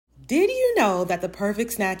Did you know that the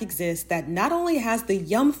perfect snack exists that not only has the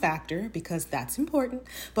yum factor, because that's important,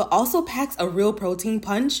 but also packs a real protein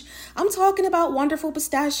punch? I'm talking about Wonderful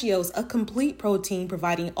Pistachios, a complete protein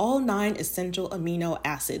providing all 9 essential amino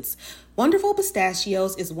acids. Wonderful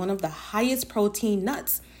Pistachios is one of the highest protein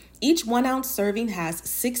nuts. Each 1 ounce serving has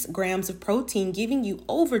 6 grams of protein, giving you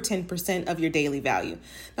over 10% of your daily value.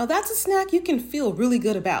 Now that's a snack you can feel really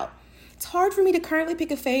good about. It's hard for me to currently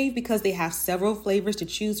pick a fave because they have several flavors to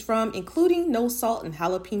choose from, including no salt and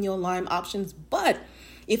jalapeno lime options. But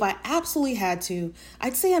if I absolutely had to,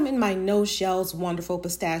 I'd say I'm in my no shells Wonderful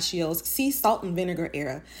Pistachios sea salt and vinegar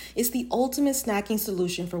era. It's the ultimate snacking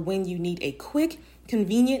solution for when you need a quick,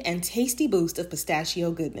 convenient, and tasty boost of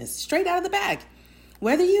pistachio goodness straight out of the bag.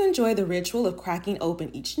 Whether you enjoy the ritual of cracking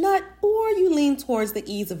open each nut or you lean towards the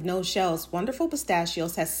ease of no shells, Wonderful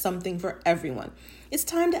Pistachios has something for everyone. It's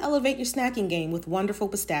time to elevate your snacking game with Wonderful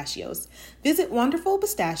Pistachios. Visit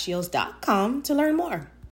wonderfulpistachios.com to learn more.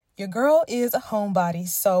 Your girl is a homebody,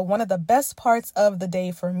 so one of the best parts of the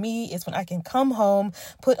day for me is when I can come home,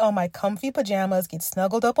 put on my comfy pajamas, get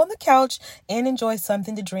snuggled up on the couch, and enjoy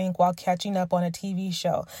something to drink while catching up on a TV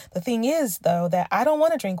show. The thing is, though, that I don't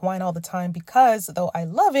want to drink wine all the time because, though I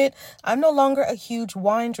love it, I'm no longer a huge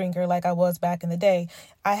wine drinker like I was back in the day.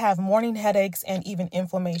 I have morning headaches and even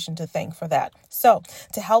inflammation to thank for that. So,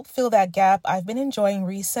 to help fill that gap, I've been enjoying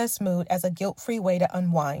Recess Mood as a guilt-free way to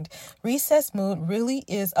unwind. Recess Mood really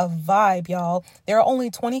is a vibe, y'all. There are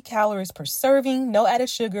only 20 calories per serving, no added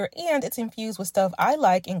sugar, and it's infused with stuff I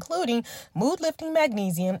like, including mood-lifting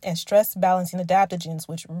magnesium and stress-balancing adaptogens,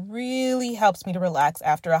 which really helps me to relax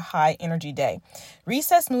after a high-energy day.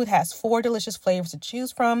 Recess Mood has 4 delicious flavors to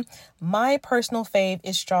choose from. My personal fave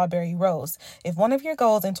is Strawberry Rose. If one of your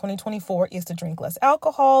goals in 2024 is to drink less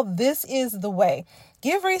alcohol, this is the way.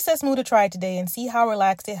 Give Recess Mood a try today and see how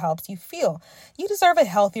relaxed it helps you feel. You deserve a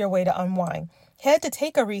healthier way to unwind. Head to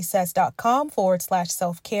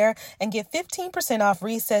takearecess.com/self-care and get 15% off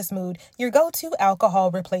Recess Mood, your go-to alcohol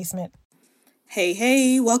replacement.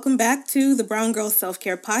 Hey, welcome back to the Brown Girl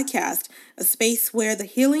Self-Care Podcast, a space where the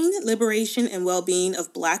healing, liberation, and well-being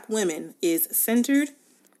of Black women is centered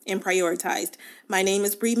and prioritized. My name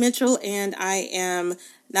is Bree Mitchell, and I am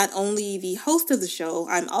not only the host of the show,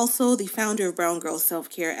 I'm also the founder of Brown Girl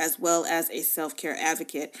Self-Care, as well as a self-care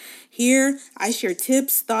advocate. Here, I share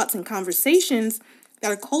tips, thoughts, and conversations that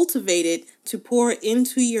are cultivated to pour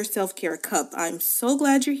into your self-care cup. I'm so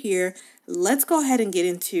glad you're here. Let's go ahead and get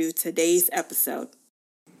into today's episode.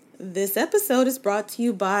 This episode is brought to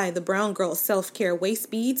you by the Brown Girl Self-Care Waist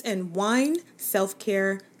Beads and Wine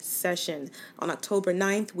Self-Care Session. On October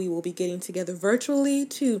 9th, we will be getting together virtually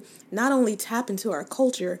to not only tap into our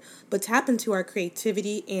culture, but tap into our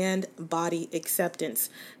creativity and body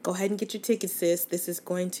acceptance. Go ahead and get your tickets, sis. This is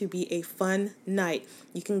going to be a fun night.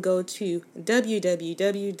 You can go to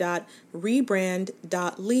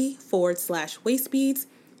www.rebrand.ly/waistbeads.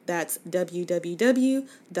 That's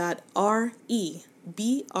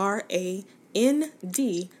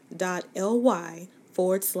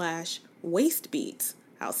www.rebrand.ly/waistbeads.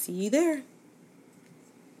 I'll see you there.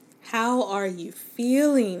 How are you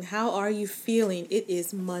feeling? It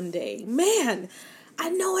is Monday. Man, I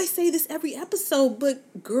know I say this every episode,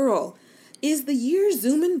 but girl, is the year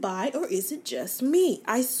zooming by or is it just me?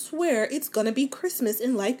 I swear it's gonna be Christmas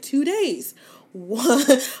in like 2 days.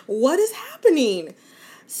 What is happening?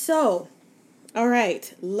 So, all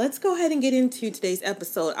right, let's go ahead and get into today's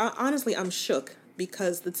episode. Honestly, I'm shook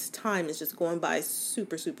because this time is just going by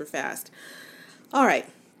super, super fast. All right,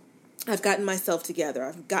 I've gotten myself together.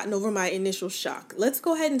 I've gotten over my initial shock. Let's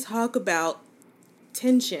go ahead and talk about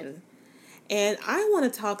tension. And I want to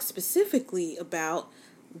talk specifically about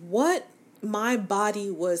what my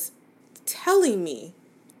body was telling me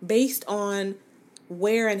based on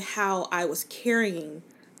where and how I was carrying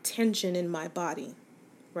tension in my body,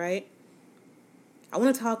 right? I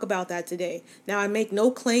want to talk about that today. Now, I make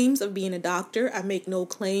no claims of being a doctor. I make no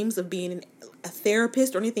claims of being a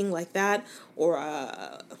therapist or anything like that, or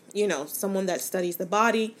someone that studies the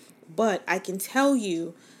body. But I can tell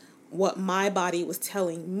you what my body was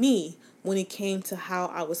telling me when it came to how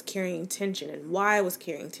I was carrying tension and why I was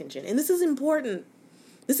carrying tension. And this is important.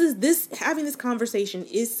 Having this conversation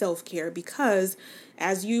is self-care because,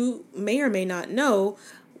 as you may or may not know,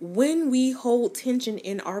 when we hold tension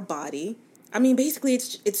in our body, basically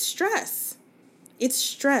it's stress. It's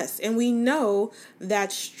stress. And we know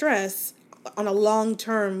that stress on a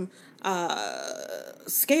long-term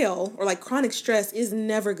scale, or like chronic stress, is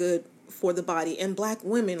never good for the body. And Black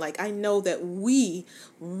women, I know that we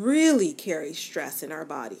really carry stress in our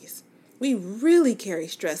bodies. We really carry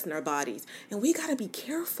stress in our bodies. And we got to be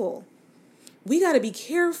careful. we got to be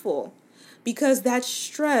careful because that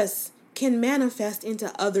stress can manifest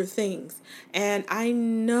into other things. And I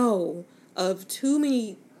know of too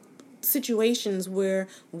many situations where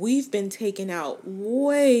we've been taken out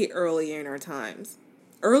way earlier in our times,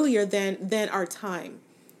 earlier than our time,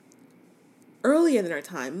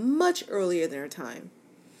 much earlier than our time,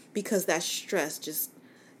 because that stress just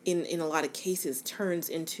in a lot of cases turns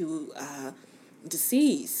into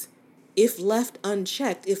disease if left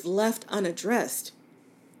unchecked, if left unaddressed.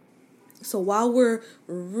 So while we're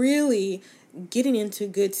really getting into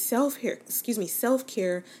good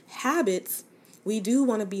self-care habits, we do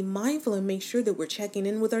want to be mindful and make sure that we're checking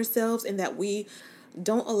in with ourselves and that we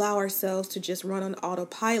don't allow ourselves to just run on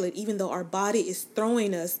autopilot, even though our body is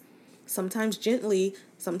throwing us, sometimes gently,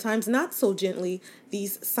 sometimes not so gently,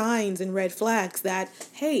 these signs and red flags that,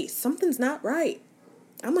 hey, something's not right.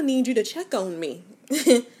 I'm going to need you to check on me.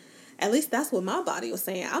 At least that's what my body was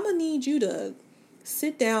saying. I'm going to need you to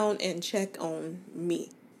sit down and check on me.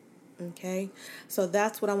 Okay? So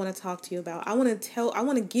that's what I want to talk to you about. I want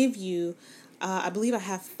to give you, I believe I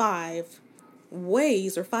have 5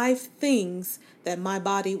 ways or 5 things that my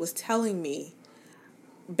body was telling me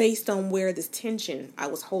based on where this tension I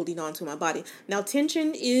was holding on to my body. Now,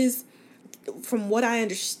 tension is, from what I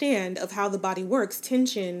understand of how the body works,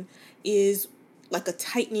 tension is like a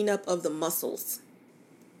tightening up of the muscles.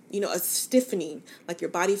 A stiffening, like your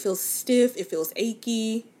body feels stiff, it feels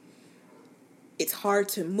achy, it's hard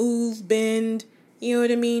to move, bend, you know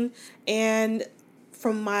what I mean? And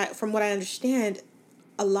from what I understand,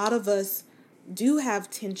 a lot of us do have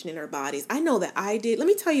tension in our bodies. I know that I did. Let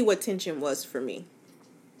me tell you what tension was for me.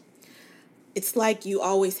 It's like you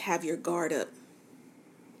always have your guard up.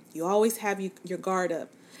 You always have your guard up.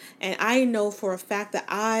 And I know for a fact that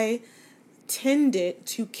I tended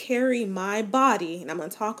to carry my body, and I'm going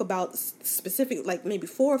to talk about specific, like maybe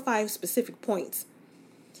 4 or 5 specific points.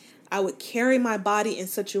 I would carry my body in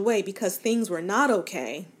such a way because things were not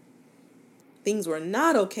okay. Things were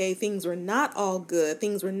not okay. Things were not all good.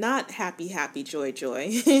 Things were not happy, joy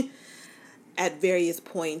at various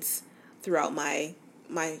points throughout my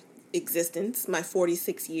existence, my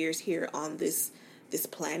 46 years here on this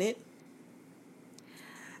planet.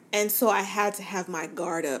 And so I had to have my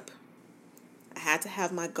guard up.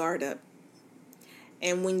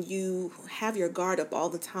 And when you have your guard up all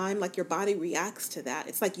the time, like your body reacts to that.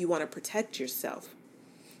 It's like you want to protect yourself.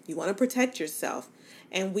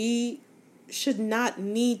 And we should not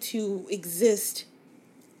need to exist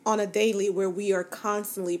on a daily where we are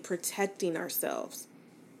constantly protecting ourselves.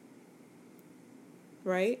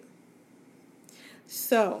 Right?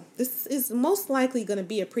 So this is most likely going to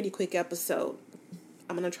be a pretty quick episode.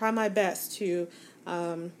 I'm going to try my best to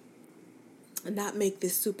not make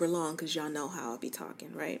this super long because y'all know how I'll be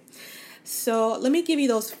talking, right? So let me give you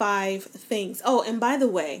those 5 things. Oh, and by the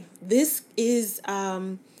way, this is,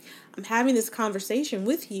 I'm having this conversation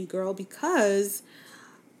with you, girl, because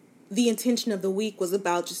the intention of the week was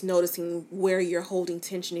about just noticing where you're holding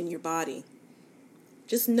tension in your body.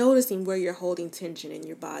 Just noticing where you're holding tension in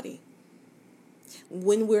your body.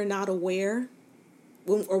 When we're not aware,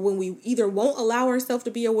 when we either won't allow ourselves to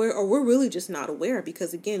be aware or we're really just not aware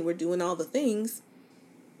because, again, we're doing all the things,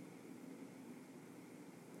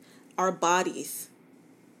 our bodies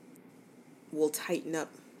will tighten up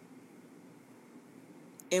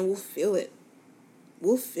and we'll feel it.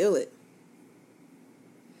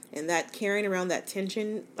 And that carrying around that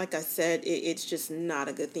tension, like I said, it's just not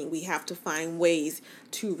a good thing. We have to find ways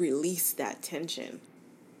to release that tension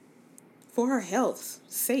for our health's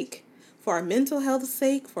sake. For our mental health's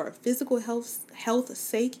sake, for our physical health's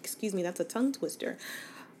sake, that's a tongue twister.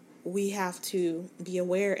 We have to be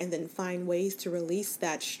aware and then find ways to release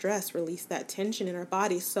that stress, release that tension in our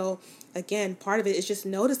body. So again, part of it is just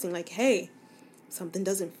noticing like, hey, something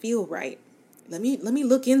doesn't feel right. Let me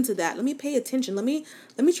look into that. Let me pay attention. Let me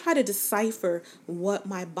try to decipher what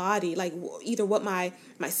my body, like either what my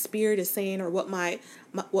spirit is saying or what my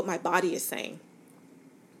body is saying.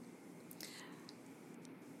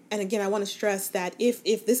 And again, I want to stress that if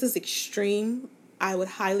this is extreme, I would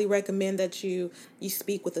highly recommend that you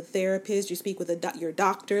speak with a therapist, you speak with your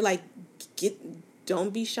doctor. Like,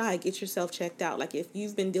 don't be shy. Get yourself checked out. Like, if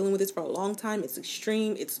you've been dealing with this for a long time, it's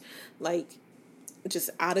extreme. It's like just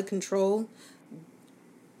out of control.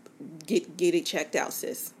 Get it checked out,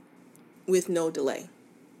 sis, with no delay.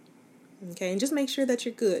 Okay, and just make sure that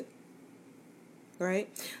you're good. Right?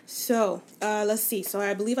 So let's see. So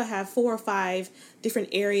I believe I have 4 or 5 different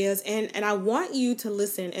areas, and I want you to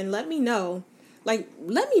listen and let me know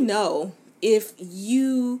if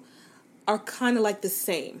you are kind of like the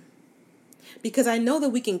same. Because I know that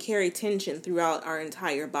we can carry tension throughout our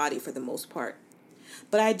entire body for the most part.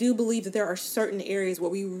 But I do believe that there are certain areas where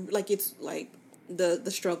we, like, it's like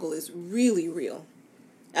the struggle is really real.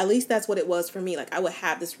 At least that's what it was for me. Like, I would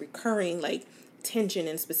have this recurring, like, tension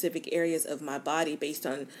in specific areas of my body based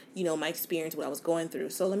on, my experience, what I was going through.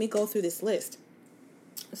 So let me go through this list.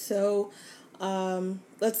 So,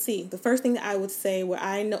 let's see. The first thing that I would say, where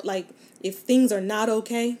I know, like, if things are not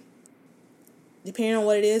okay, depending on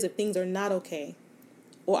what it is, if things are not okay,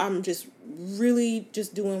 or I'm just really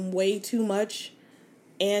just doing way too much,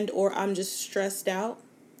 and or I'm just stressed out,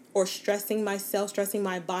 or stressing my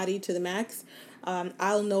body to the max,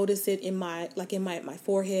 I'll notice it in my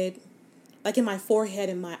forehead, like in my forehead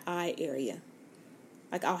and my eye area.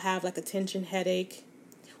 Like, I'll have like a tension headache,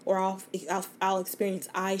 or I'll experience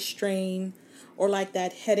eye strain, or like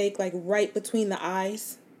that headache like right between the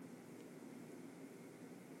eyes.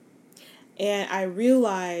 And I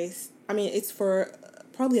realized, it's for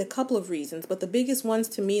probably a couple of reasons, but the biggest ones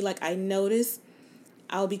to me, like, I notice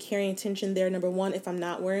I'll be carrying tension there. Number one, if I'm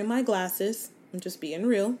not wearing my glasses, I'm just being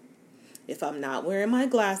real. If I'm not wearing my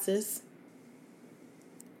glasses,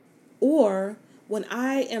 or when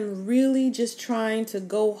I am really just trying to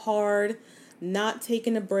go hard, not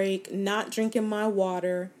taking a break, not drinking my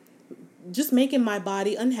water, just making my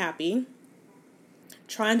body unhappy,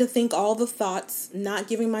 trying to think all the thoughts, not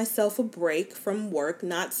giving myself a break from work,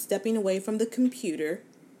 not stepping away from the computer,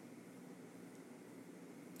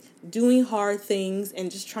 doing hard things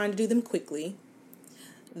and just trying to do them quickly.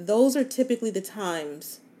 Those are typically the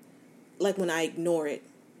times, like, when I ignore it,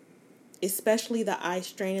 especially the eye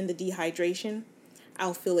strain and the dehydration.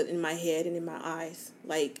 I'll feel it in my head and in my eyes,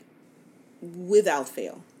 like, without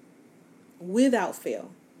fail.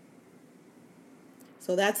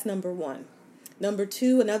 So that's number one. Number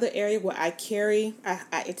two, another area where I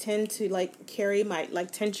tend to like carry my like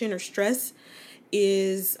tension or stress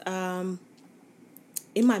is in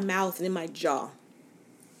my mouth and in my jaw.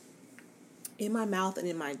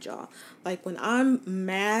 Like, when I'm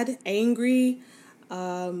mad, angry,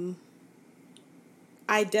 I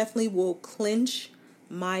definitely will clench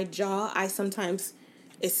my jaw. I sometimes,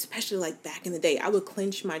 especially like back in the day, I would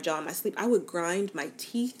clench my jaw in my sleep. I would grind my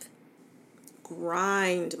teeth,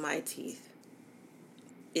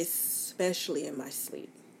 especially in my sleep.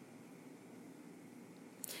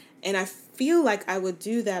 And I feel like I would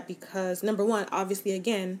do that because, number one, obviously,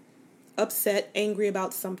 again, upset, angry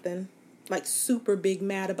about something, like super big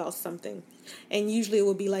mad about something. And usually it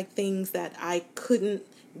would be like things that I couldn't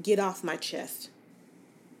get off my chest.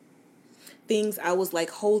 Things I was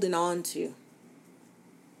like holding on to.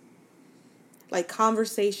 Like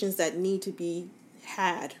conversations that need to be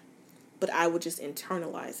had, but I would just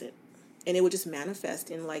internalize it. And it would just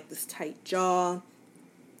manifest in like this tight jaw,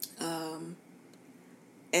 and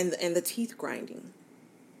the teeth grinding.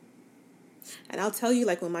 And I'll tell you,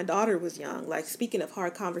 like, when my daughter was young, like, speaking of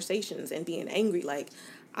hard conversations and being angry, like,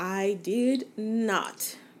 I did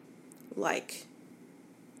not like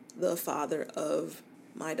the father of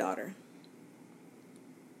my daughter.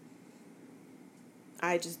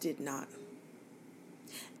 I just did not.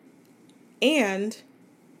 And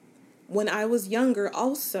when I was younger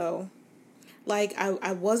also, like,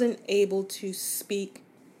 I wasn't able to speak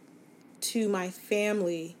to my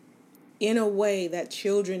family in a way that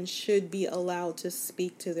children should be allowed to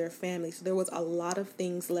speak to their family. So there was a lot of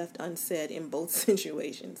things left unsaid in both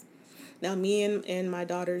situations. Now, me and my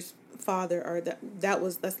daughter's father are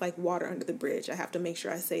that's like water under the bridge. I have to make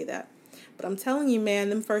sure I say that. But I'm telling you,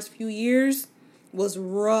 man, them first few years was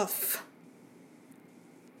rough.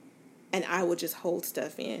 And I would just hold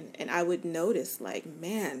stuff in, and I would notice, like,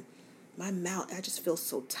 man, my mouth, I just feel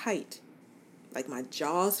so tight. Like, my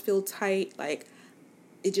jaws feel tight. Like,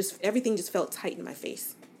 everything just felt tight in my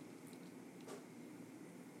face.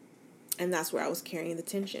 And that's where I was carrying the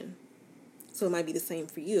tension. So it might be the same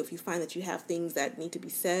for you. If you find that you have things that need to be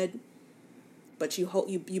said, but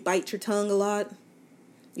you bite your tongue a lot,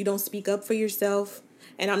 you don't speak up for yourself.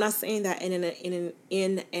 And I'm not saying that in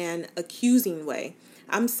an accusing way.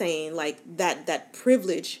 I'm saying, like, that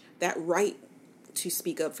privilege, that right to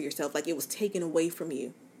speak up for yourself, like, it was taken away from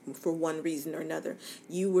you for one reason or another.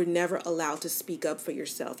 You were never allowed to speak up for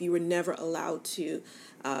yourself. You were never allowed to,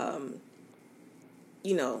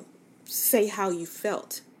 say how you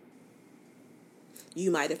felt.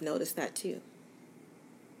 You might have noticed that too.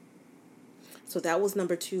 So that was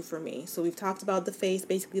number 2 for me. So we've talked about the face,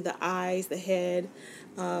 basically the eyes, the head,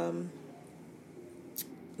 the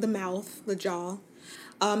mouth, the jaw.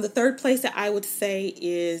 The third place that I would say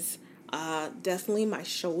is definitely my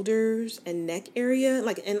shoulders and neck area.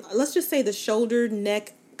 Like, and let's just say the shoulder,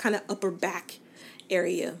 neck, kind of upper back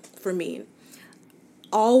area for me.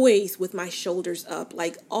 always with my shoulders up,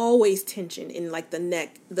 like always tension in like the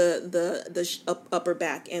neck, upper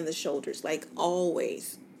back and the shoulders, like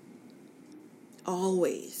always.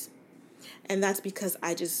 And that's because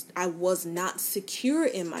I was not secure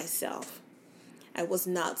in myself.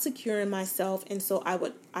 And so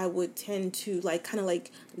I would tend to like kind of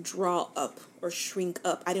like draw up or shrink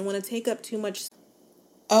up. I didn't want to take up too much.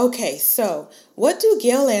 Okay, so what do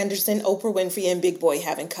Gail Anderson, Oprah Winfrey, and Big Boy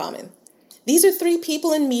have in common? These are three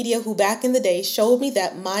people in media who back in the day showed me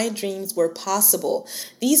that my dreams were possible.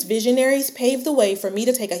 These visionaries paved the way for me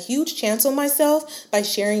to take a huge chance on myself by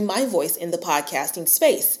sharing my voice in the podcasting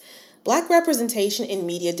space. Black representation in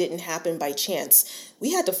media didn't happen by chance.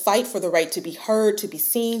 We had to fight for the right to be heard, to be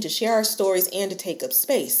seen, to share our stories, and to take up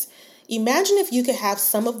space. Imagine if you could have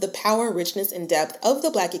some of the power, richness, and depth of the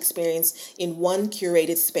Black experience in one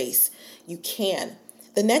curated space. You can.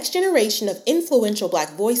 The next generation of influential Black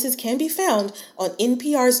voices can be found on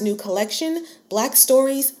NPR's new collection, Black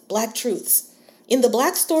Stories, Black Truths. In the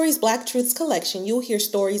Black Stories, Black Truths collection, you'll hear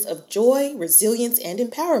stories of joy, resilience, and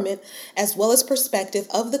empowerment, as well as perspective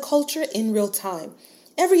of the culture in real time.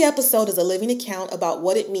 Every episode is a living account about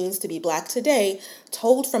what it means to be Black today,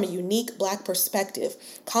 told from a unique Black perspective.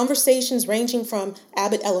 Conversations ranging from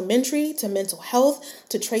Abbott Elementary to mental health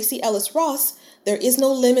to Tracy Ellis Ross. There is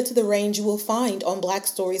no limit to the range you will find on Black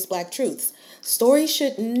Stories, Black Truths. Stories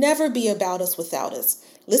should never be about us without us.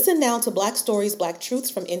 Listen now to Black Stories, Black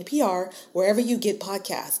Truths from NPR, wherever you get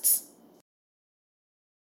podcasts.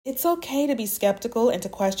 It's okay to be skeptical and to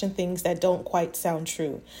question things that don't quite sound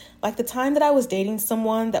true. Like the time that I was dating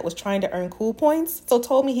someone that was trying to earn cool points, so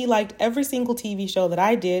told me he liked every single TV show that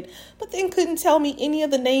I did, but then couldn't tell me any of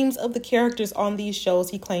the names of the characters on these shows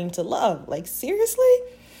he claimed to love. Like, seriously?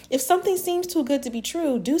 If something seems too good to be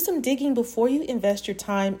true, do some digging before you invest your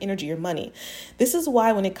time, energy, or money. This is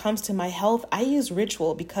why when it comes to my health, I use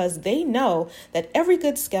Ritual because they know that every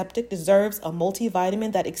good skeptic deserves a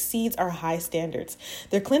multivitamin that exceeds our high standards.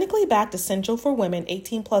 Their clinically backed Essential for Women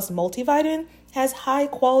 18 Plus multivitamin has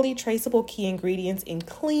high-quality traceable key ingredients in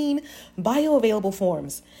clean, bioavailable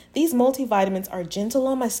forms. These multivitamins are gentle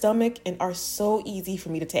on my stomach and are so easy for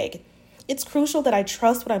me to take. It's crucial that I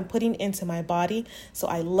trust what I'm putting into my body, so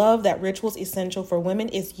I love that Rituals Essential for Women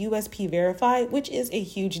is USP verified, which is a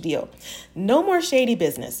huge deal. No more shady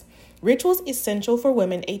business. Rituals Essential for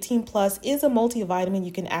Women 18 Plus is a multivitamin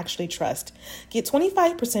you can actually trust. Get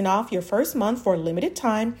 25% off your first month for a limited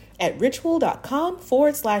time at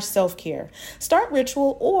ritual.com/self-care. Start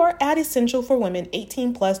Ritual or add Essential for Women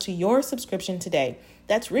 18 Plus to your subscription today.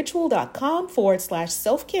 That's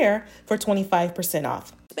ritual.com/self-care for 25%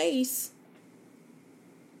 off. Space.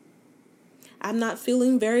 I'm not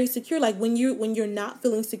feeling very secure. Like when you're not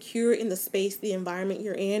feeling secure in the space, the environment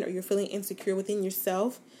you're in, or you're feeling insecure within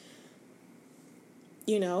yourself,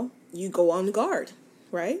 you go on guard,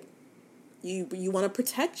 right? You want to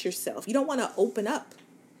protect yourself. You don't want to open up.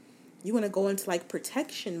 You want to go into like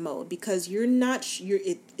protection mode because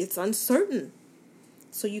it's uncertain.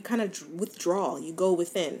 So you kind of withdraw. You go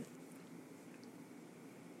within.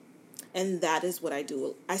 And that is what I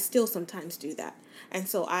do. I still sometimes do that. And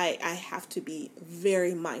so I have to be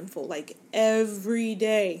very mindful, like every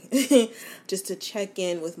day, just to check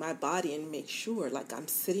in with my body and make sure like I'm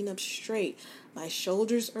sitting up straight. My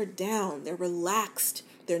shoulders are down. They're relaxed.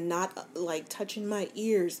 They're not like touching my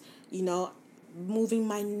ears, moving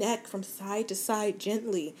my neck from side to side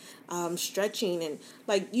gently, stretching and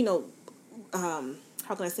like,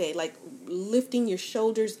 how can I say, like lifting your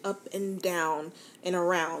shoulders up and down and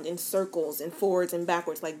around in circles and forwards and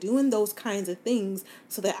backwards, like doing those kinds of things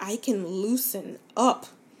so that I can loosen up.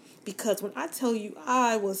 Because when I tell you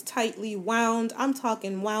I was tightly wound, I'm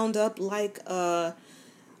talking wound up like, I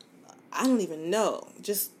don't even know,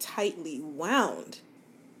 just tightly wound,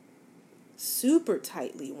 super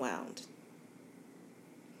tightly wound.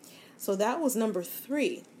 So that was number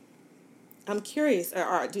 3. I'm curious,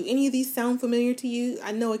 do any of these sound familiar to you?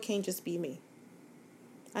 I know it can't just be me.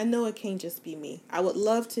 I would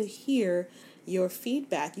love to hear your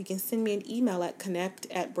feedback. You can send me an email at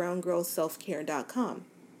connect@browngirlselfcare.com.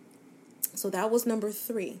 So that was number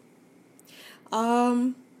 3.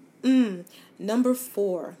 Number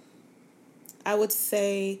 4, I would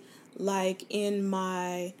say like in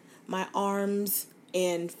my arms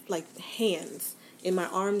and like hands. In my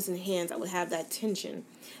arms and hands, I would have that tension.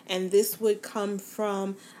 And this would come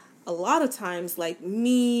from a lot of times like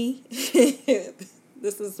me.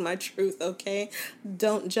 This is my truth, okay?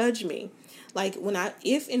 Don't judge me. Like when I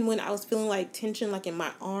was feeling like tension like in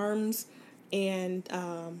my arms and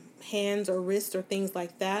hands or wrists or things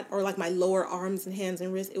like that, or like my lower arms and hands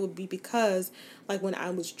and wrists, it would be because like when I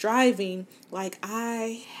was driving, like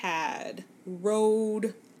I had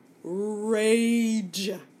road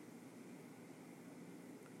rage.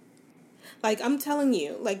 Like I'm telling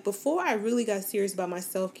you, like before I really got serious about my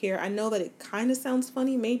self-care, I know that it kind of sounds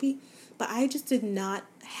funny maybe, but I just did not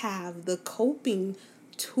have the coping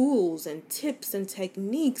tools and tips and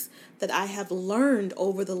techniques that I have learned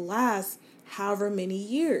over the last however many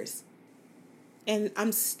years. And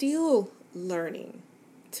I'm still learning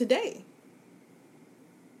today.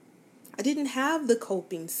 I didn't have the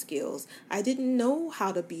coping skills. I didn't know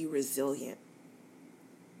how to be resilient.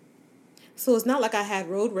 So it's not like I had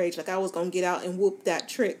road rage, like I was going to get out and whoop that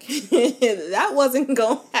trick. That wasn't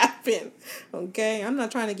going to happen. Okay? I'm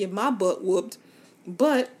not trying to get my butt whooped.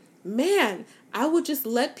 But, man, I would just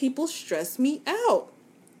let people stress me out.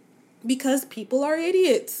 Because people are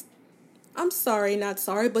idiots. I'm sorry, not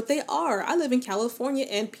sorry, but they are. I live in California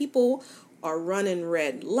and people are running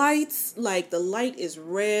red lights. Like the light is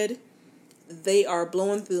red. They are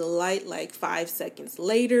blowing through the light like 5 seconds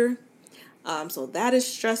later. So that is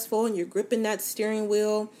stressful, and you're gripping that steering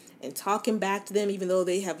wheel and talking back to them even though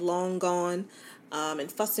they have long gone,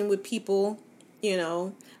 and fussing with people.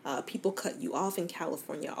 People cut you off in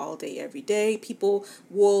California all day, every day. People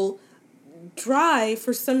will drive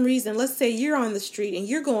for some reason. Let's say you're on the street and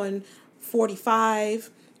you're going 45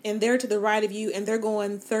 and they're to the right of you and they're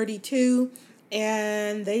going 32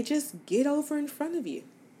 and they just get over in front of you.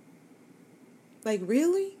 Like,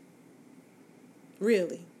 really?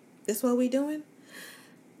 Really? This what we doing?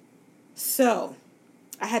 So,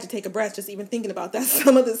 I had to take a breath just even thinking about that.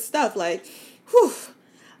 Some of this stuff, like, whew.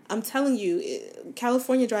 I'm telling you,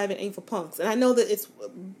 California driving ain't for punks. And I know that it's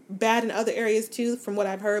bad in other areas too, from what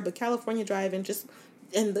I've heard, but California driving just,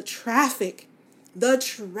 and the traffic.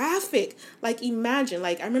 Like, imagine,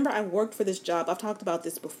 like, I remember I worked for this job. I've talked about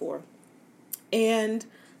this before. And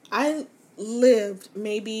I lived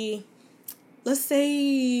maybe, let's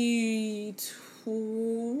say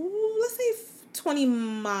 20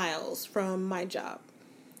 miles from my job.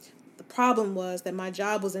 The problem was that my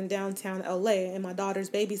job was in downtown LA and my daughter's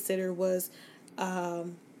babysitter was,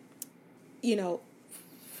 5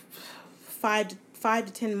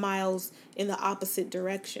 to 10 miles in the opposite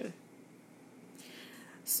direction.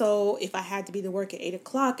 So if I had to be to work at 8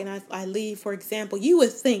 o'clock and I leave, for example, you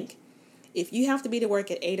would think if you have to be to work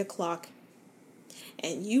at 8 o'clock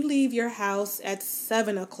and you leave your house at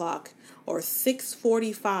 7 o'clock or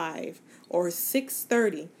 6:45 or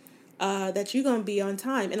 6:30, that you're going to be on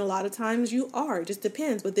time. And a lot of times you are. It just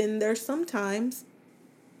depends. But then there's sometimes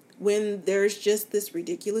when there's just this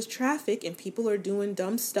ridiculous traffic and people are doing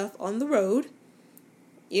dumb stuff on the road,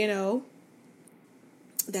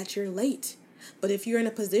 that you're late. But if you're in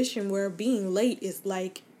a position where being late is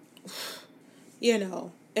like,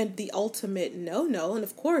 and the ultimate no, and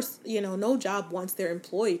of course, no job wants their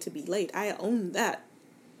employee to be late. I own that.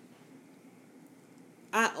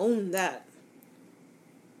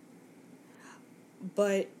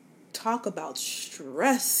 But talk about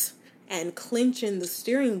stress and clenching the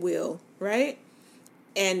steering wheel, right?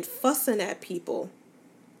 And fussing at people,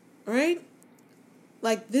 right?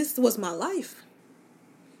 Like, this was my life.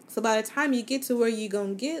 So by the time you get to where you're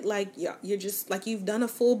going to get, like, you're just, like, you've done a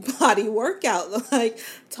full body workout. Like,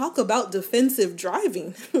 talk about defensive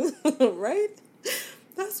driving, right?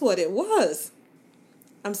 That's what it was.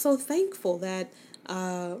 I'm so thankful that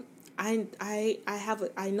I have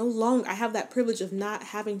that privilege of not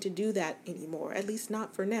having to do that anymore, at least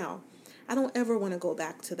not for now. I don't ever want to go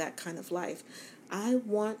back to that kind of life. I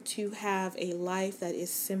want to have a life that is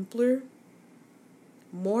simpler,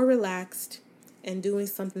 more relaxed, and doing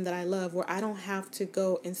something that I love where I don't have to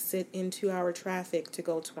go and sit in 2-hour traffic to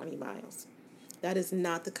go 20 miles. That is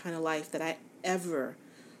not the kind of life that I ever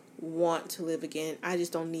want to live again. I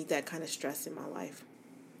just don't need that kind of stress in my life.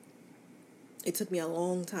 It took me a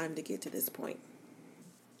long time to get to this point.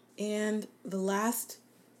 And the last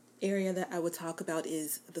area that I would talk about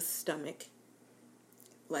is the stomach.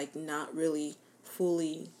 Like, not really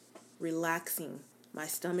fully relaxing my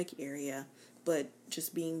stomach area, but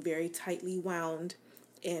just being very tightly wound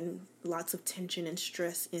and lots of tension and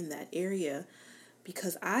stress in that area,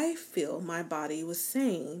 because I feel my body was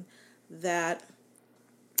saying that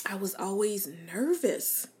I was always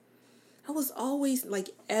nervous. I was always, like,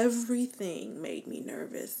 everything made me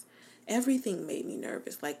nervous. Everything made me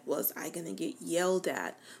nervous. Like, was I going to get yelled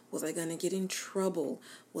at? Was I going to get in trouble?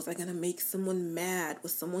 Was I going to make someone mad?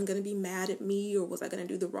 Was someone going to be mad at me? Or was I going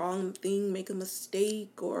to do the wrong thing, make a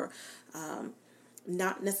mistake? Or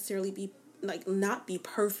not necessarily be, like, not be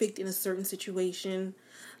perfect in a certain situation?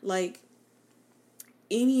 Like,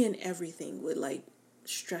 any and everything would like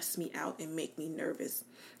stress me out and make me nervous.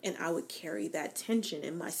 And I would carry that tension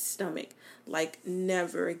in my stomach, like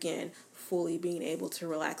never again fully being able to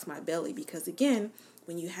relax my belly. Because again,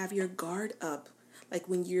 when you have your guard up, like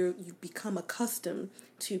when you become accustomed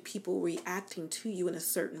to people reacting to you in a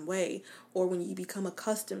certain way, or when you become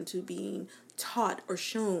accustomed to being taught or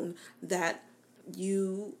shown that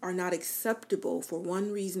you are not acceptable for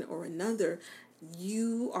one reason or another,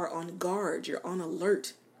 you are on guard, you're on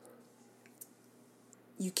alert.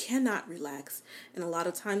 You cannot relax. And a lot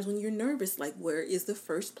of times when you're nervous, like where is the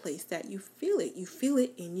first place that you feel it? You feel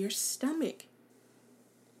it in your stomach.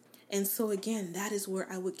 And so again, that is where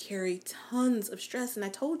I would carry tons of stress. And I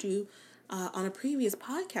told you on a previous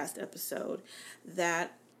podcast episode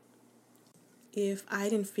that if I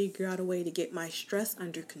didn't figure out a way to get my stress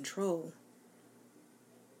under control,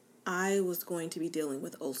 I was going to be dealing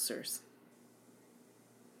with ulcers.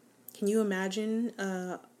 Can you imagine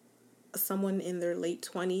someone in their late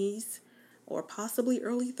 20s or possibly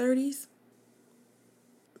early 30s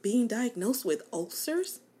being diagnosed with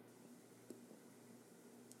ulcers?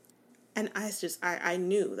 And I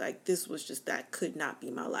knew like this was just, that could not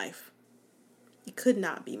be my life. It could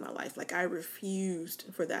not be my life. Like I refused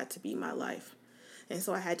for that to be my life. And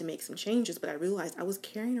so I had to make some changes, but I realized I was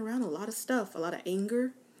carrying around a lot of stuff, a lot of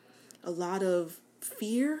anger, a lot of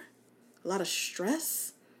fear, a lot of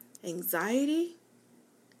stress, anxiety,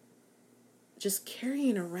 just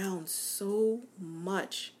carrying around so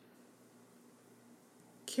much.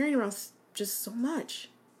 Carrying around just so much.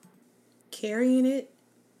 Carrying it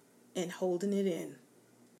and holding it in.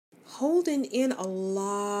 Holding in a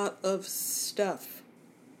lot of stuff.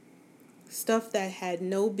 Stuff that had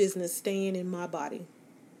no business staying in my body.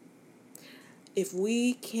 If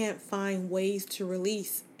we can't find ways to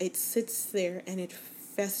release, it sits there and it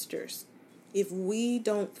festers. If we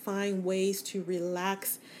don't find ways to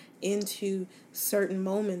relax into certain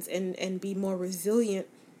moments and be more resilient,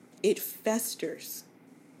 it festers.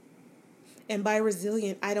 And by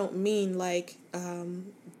resilient, I don't mean like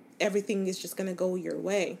everything is just going to go your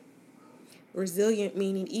way. Resilient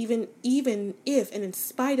meaning even if and in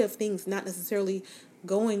spite of things not necessarily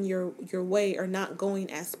going your way or not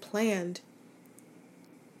going as planned,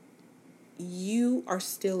 you are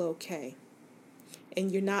still okay.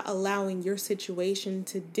 And you're not allowing your situation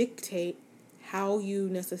to dictate how you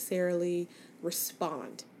necessarily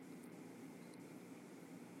respond.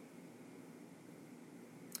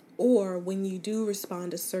 Or when you do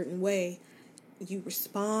respond a certain way, you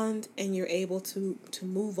respond and you're able to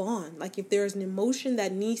move on. Like if there's an emotion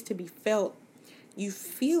that needs to be felt, you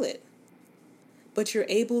feel it, but you're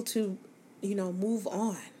able to, move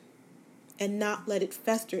on and not let it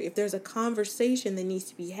fester. If there's a conversation that needs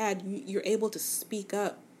to be had, you're able to speak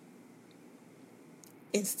up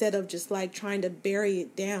instead of just like trying to bury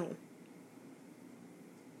it down.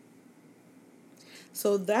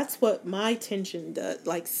 So that's what my tension does.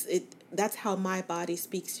 Like that's how my body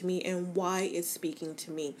speaks to me and why it's speaking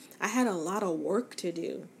to me. I had a lot of work to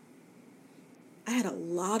do.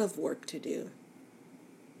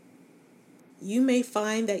 You may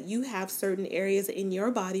find that you have certain areas in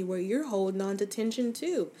your body where you're holding on to tension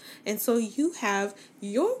too. And so you have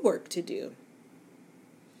your work to do.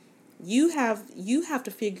 You have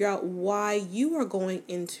to figure out why you are going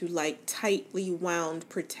into like tightly wound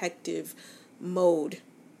protective mode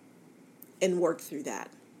and work through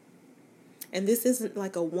that. And this isn't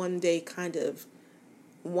like a one day kind of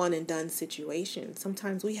one and done situation.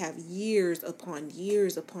 Sometimes we have years upon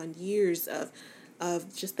years upon years of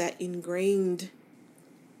just that ingrained,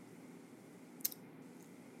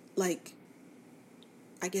 like,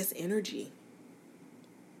 I guess, energy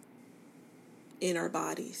in our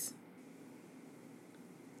bodies.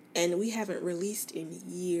 And we haven't released in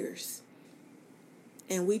years.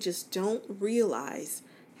 And we just don't realize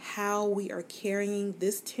how we are carrying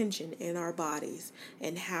this tension in our bodies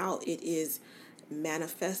and how it is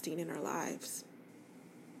manifesting in our lives.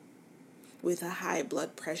 With a high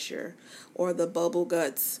blood pressure or the bubble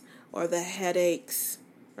guts or the headaches,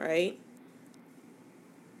 right?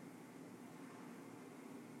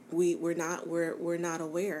 We're not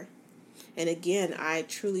aware. And again, I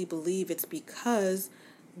truly believe it's because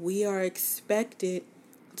we are expected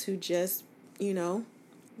to just,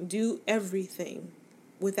 do everything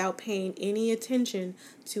without paying any attention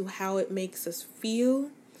to how it makes us feel,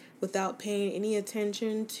 without paying any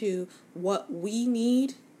attention to what we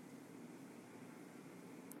need.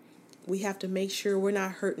 We have to make sure we're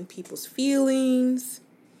not hurting people's feelings.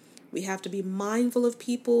 We have to be mindful of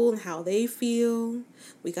people and how they feel.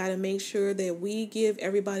 We got to make sure that we give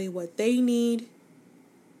everybody what they need.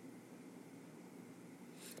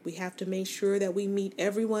 We have to make sure that we meet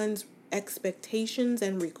everyone's expectations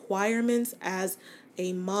and requirements as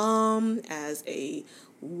a mom, as a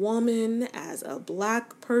woman, as a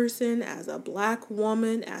black person, as a black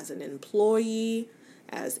woman, as an employee,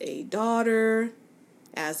 as a daughter,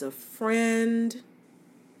 as a friend.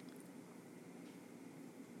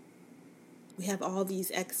 We have all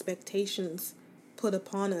these expectations put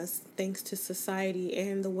upon us thanks to society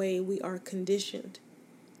and the way we are conditioned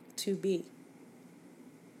to be.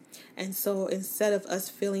 And so instead of us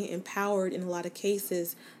feeling empowered in a lot of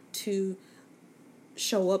cases to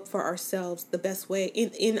show up for ourselves the best way,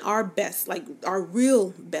 in our best, like our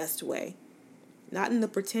real best way, not in the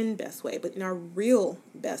pretend best way, but in our real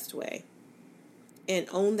best way, and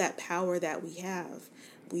own that power that we have,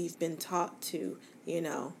 we've been taught to,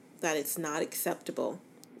 that it's not acceptable.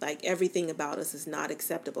 Like everything about us is not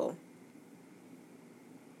acceptable.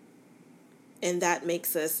 And that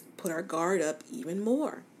makes us put our guard up even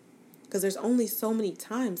more. Because there's only so many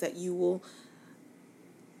times that you will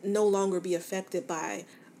no longer be affected by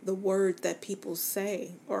the words that people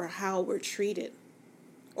say or how we're treated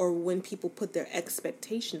or when people put their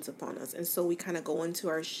expectations upon us. And so we kind of go into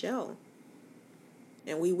our shell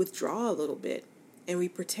and we withdraw a little bit and we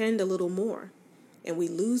pretend a little more and we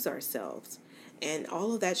lose ourselves. And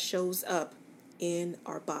all of that shows up in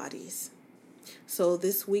our bodies. So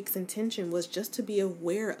this week's intention was just to be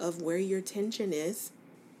aware of where your tension is.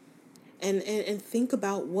 And think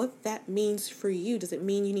about what that means for you. Does it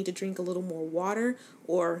mean you need to drink a little more water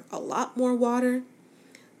or a lot more water?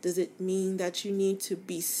 Does it mean that you need to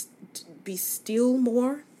be still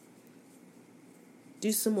more?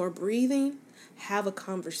 Do some more breathing? Have a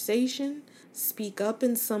conversation? Speak up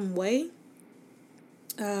in some way?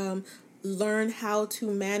 Learn how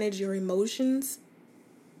to manage your emotions?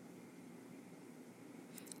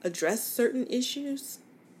 Address certain issues?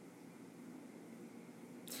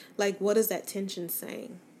 Like, what is that tension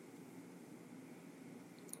saying?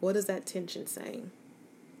 What is that tension saying?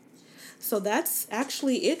 So that's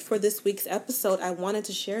actually it for this week's episode. I wanted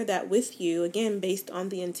to share that with you, again, based on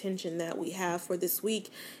the intention that we have for this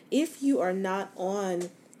week. If you are not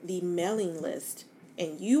on the mailing list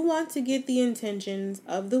and you want to get the intentions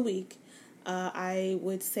of the week, I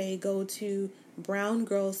would say go to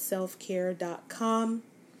browngirlselfcare.com.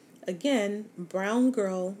 Again,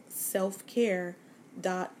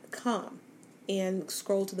 browngirlselfcare.com, and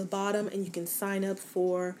scroll to the bottom and you can sign up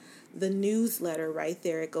for the newsletter right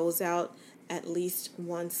there. It goes out at least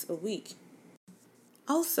once a week.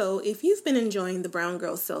 Also, if you've been enjoying the Brown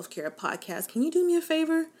Girl Self-Care podcast, can you do me a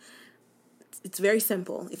favor? It's very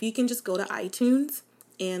simple. If you can just go to iTunes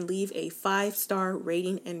and leave a 5-star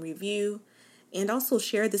rating and review, and also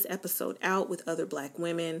share this episode out with other Black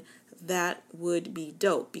women, that would be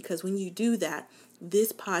dope. Because when you do that,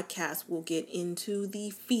 this podcast will get into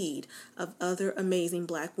the feed of other amazing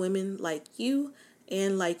Black women like you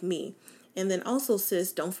and like me. And then also,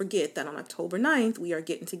 sis, don't forget that on October 9th, we are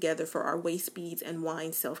getting together for our Waist Beads and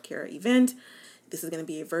Wine Self-Care event. This is going to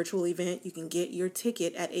be a virtual event. You can get your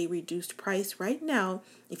ticket at a reduced price right now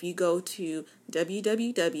if you go to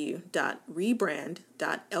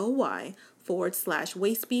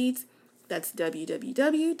www.rebrand.ly/waistbeads. That's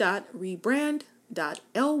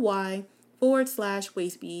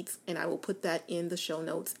www.rebrand.ly/waistbeads. And I will put that in the show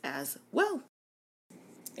notes as well.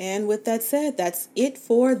 And with that said, that's it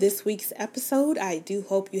for this week's episode. I do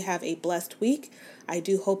hope you have a blessed week. I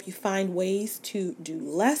do hope you find ways to do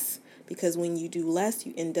less, because when you do less,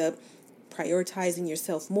 you end up prioritizing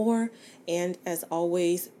yourself more. And as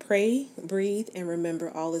always, pray, breathe, and remember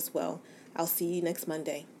all is well. I'll see you next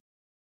Monday.